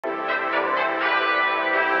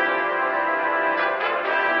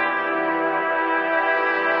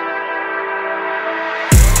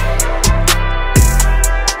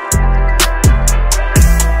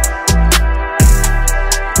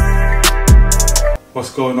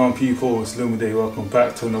What's going on, people? It's LUMIDAYY. Welcome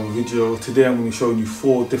back to another video. Today I'm going to be showing you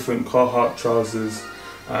 4 different Carhartt trousers,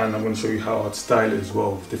 and I'm going to show you how I'd style it as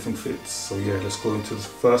well with different fits. So yeah, let's go into the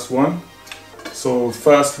first one. So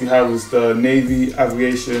first we have is the navy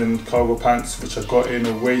aviation cargo pants, which I got in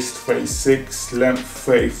a waist 36, length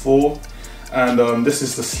 34. And this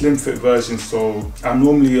is the slim fit version. So I'm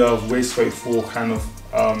normally a waist 34 kind of.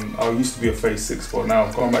 I used to be a 36, but now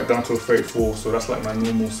I've gone back down to a 34, so that's like my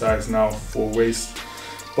normal size now for waist.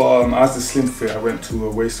 But as the slim fit, I went to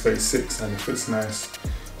a waist 36 and it fits nice.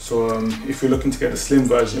 So if you're looking to get the slim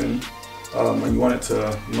version and you want it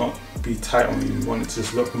to not be tight on you, you want it to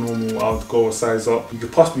just look normal, I would go a size up. You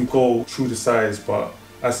could possibly go through the size, but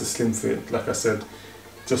as the slim fit, like I said,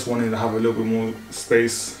 just wanted to have a little bit more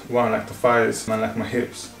space around like the thighs and like my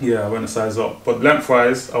hips. Yeah, I went a size up. But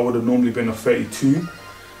lengthwise, I would have normally been a 32.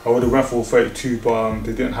 I would have went for a 32, but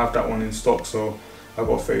they didn't have that one in stock, so I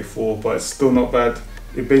got 34. But it's still not bad.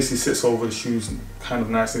 It basically sits over the shoes kind of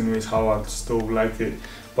nice anyways, how I still like it.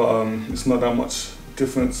 But it's not that much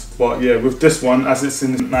difference. But yeah, with this one, as it's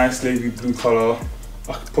in a nice navy blue colour,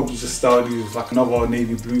 I could probably just style these with like another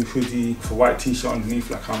navy blue hoodie with a white t-shirt underneath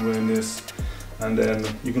like I'm wearing this. And then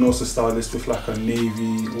you can also style this with like a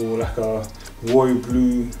navy or like a royal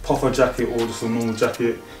blue puffer jacket or just a normal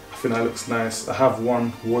jacket. I think that looks nice. I have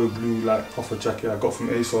one royal blue like puffer jacket I got from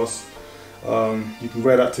ASOS. You can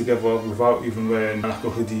wear that together without even wearing like a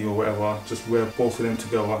hoodie or whatever. Just wear both of them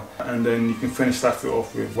together. And then you can finish that fit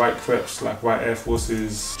off with white crepes like white Air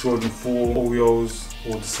Forces, Jordan 4, Oreos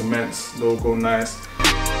or the Cements. They'll go nice.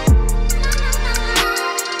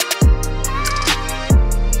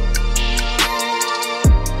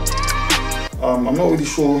 I'm not really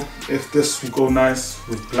sure if this will go nice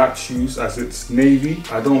with black shoes as it's navy.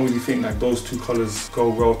 I don't really think like those two colours go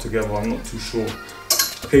well together, I'm not too sure.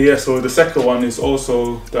 Okay, yeah, so the second one is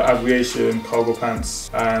also the aviation cargo pants,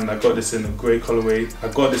 and I got this in a grey colourway.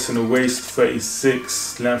 I got this in a waist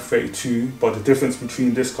 36, length 32, but the difference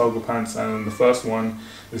between this cargo pants and the first one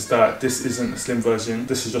is that this isn't a slim version.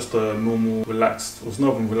 This is just a normal relaxed, it's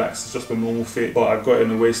not even relaxed, it's just a normal fit, but I got it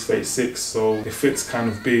in a waist 36, so it fits kind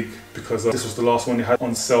of big because this was the last one they had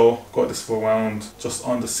on sale. Got this for around just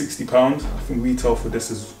under £60. I think retail for this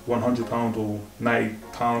is £100 or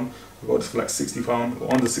 £90. I got this for like £60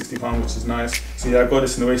 or under £60, which is nice. So yeah, I got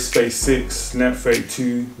this in the waist 36, length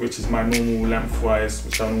 32, which is my normal lengthwise,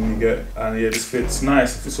 which I normally get. And yeah, this fits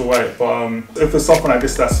nice, it fits alright. But if it's something like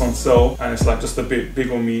this that's on sale and it's like just a bit big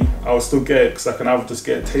on me, I will still get it because I can either just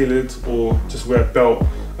get it tailored or just wear a belt.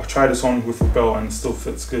 I've tried this on with a belt and it still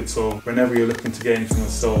fits good. So whenever you're looking to get anything on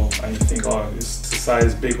sale and you think, oh, it's a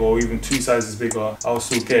size bigger or even 2 sizes bigger, I'll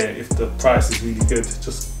still get it if the price is really good.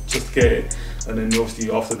 Just get it. And then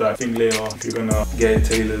obviously after that, think later if you're gonna get it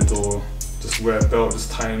tailored or just wear a belt,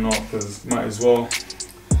 just tying up, because might as well.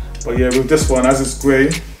 But yeah, with this one, as it's grey,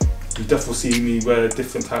 you definitely see me wear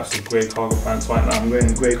different types of grey cargo pants. Right now I'm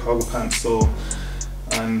wearing grey cargo pants, so,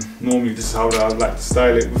 and normally this is how I would like to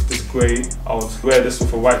style it. With this grey, I would wear this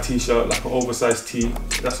with a white t-shirt, like an oversized tee.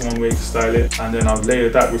 That's one way to style it. And then I'll layer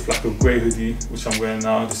that with like a grey hoodie, which I'm wearing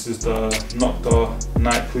now. This is the not the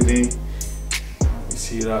night hoodie. You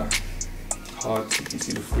see that? Hard, you can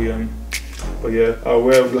see the 3M. But yeah, I'll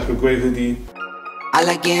wear like a grey hoodie. I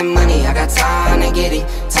like getting money, I got time to get it.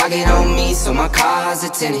 Target on me, so my car's a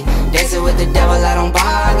tinted. Dancing with the devil, I don't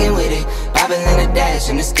bargain with it. Bobbing in the dash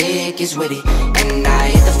and the stick is with it. And I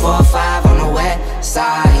hit the 4-5 on the west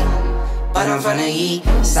side, but I'm from the east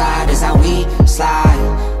side. This how we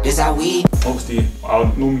slide, this how we. Obviously, I'll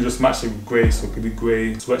normally just match it with grey, so it could be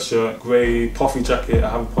grey sweatshirt, grey puffy jacket. I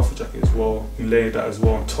have a puffy jacket as well. You can layer that as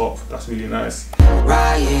well on top. That's really nice.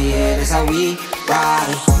 Right, yeah, that's how we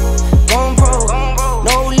ride. Going pro,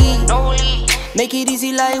 no lead. Make it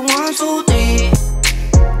easy like 1, 2,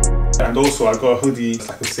 3. And also, I got a hoodie. It's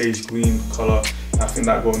like a sage green colour. I think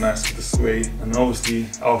that go nice with this grey. And obviously,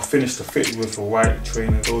 I'll finish the fit with a white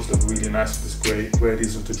trainer. Those look really nice with this grey. Wear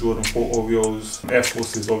these with the Jordan 4 Oreos. Air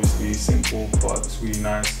Forces, obviously simple, but it's really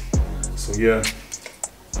nice. So yeah.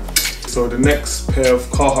 So the next pair of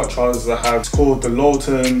Carhartt trousers I have is called the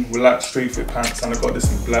Lawton Relaxed Straight Fit Pants, and I got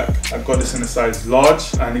this in black. I got this in a size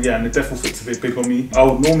large, and again, it definitely fits a bit big on me. I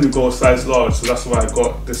would normally go a size large, so that's why I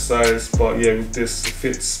got this size. But yeah, with this, it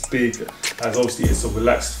fits big, as obviously it's a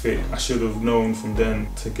relaxed fit. I should have known from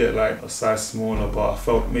then to get like a size smaller, but I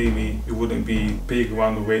felt maybe it wouldn't be big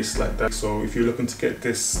around the waist like that. So if you're looking to get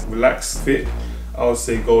this relaxed fit, I would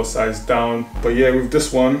say go a size down. But yeah, with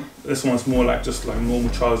this one's more like just like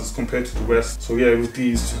normal trousers compared to the rest. So yeah, with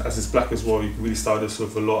these, as it's black as well, you can really style this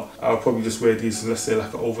with a lot. I'll probably just wear these, let's say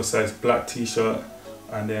like an oversized black t-shirt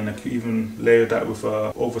and then I could even layer that with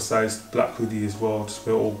a oversized black hoodie as well, just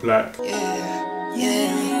wear all black.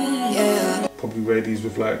 Probably wear these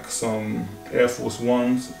with like some Air Force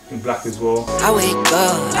Ones in black as well. I wake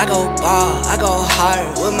up, I go ball, I go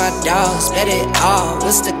hard with my dogs, bet it all.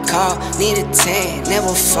 What's the call? Need a 10,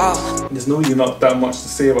 never fall. There's really not that much to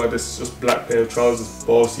say about this, it's just black pair of trousers.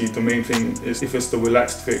 But obviously the main thing is if it's the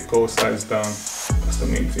relaxed fit, go a size down. That's the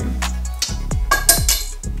main thing.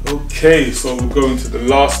 Okay, so we'll go into the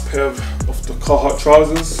last pair of the Carhartt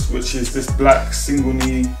trousers, which is this black single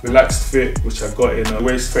knee relaxed fit, which I got in a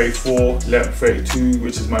waist 34, length 32,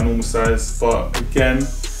 which is my normal size. But again,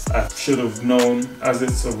 I should have known, as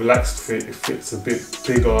it's a relaxed fit, it fits a bit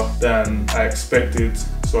bigger than I expected.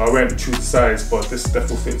 So I went true to size, but this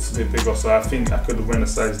definitely fits a bit bigger, so I think I could have went a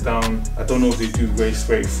size down. I don't know if they do waist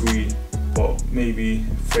 33, but maybe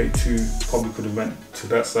 32 probably could have went to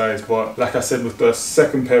that size. But like I said, with the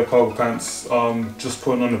second pair of cargo pants, just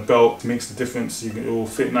putting on a belt makes the difference. It will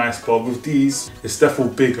fit nice, but with these, it's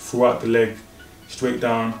definitely big throughout the leg, straight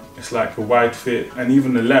down. It's like a wide fit, and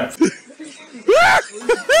even the length.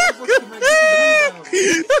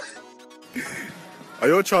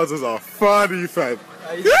 Your trousers are funny, fam.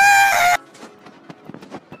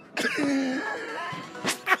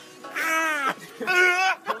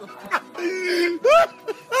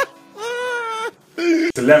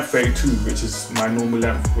 The length 32, which is my normal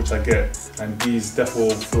length, which I get, and these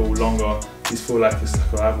definitely feel longer. These feel like it's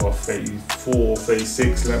like either a 34 or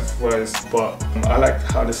 36 lengthwise, but I like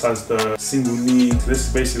how this has the single knee. This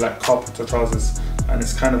is basically like carpenter trousers, and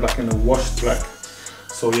it's kind of like in a washed black.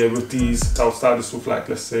 So yeah, with these, I'll style this with like,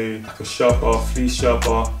 let's say, like a sherpa, fleece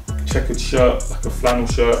sherpa, checkered shirt, like a flannel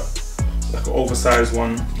shirt, like an oversized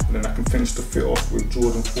one, and then I can finish the fit off with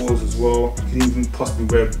Jordan 4s as well. You can even possibly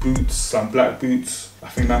wear boots, some black boots. I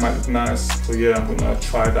think that might look nice. So yeah, I'm gonna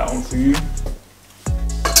try that on for you.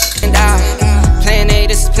 Plan A,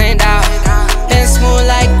 this is planned out. Been smooth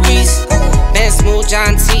like grease, been smooth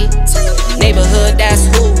John T. Neighborhood, that's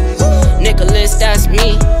who. Nicholas, that's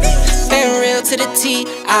me. Been real to the T.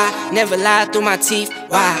 I never lied through my teeth.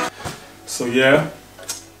 Why? So yeah,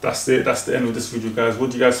 that's it. That's the end of this video, guys. What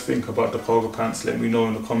do you guys think about the cargo pants? Let me know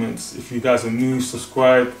in the comments. If you guys are new,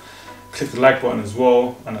 subscribe, click the like button as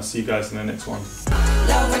well, and I'll see you guys in the next one.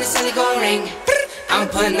 Love when the celly go ring. I'm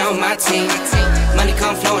putting on my team. Money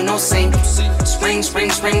come flowing, no sink. Spring, spring,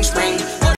 spring, spring.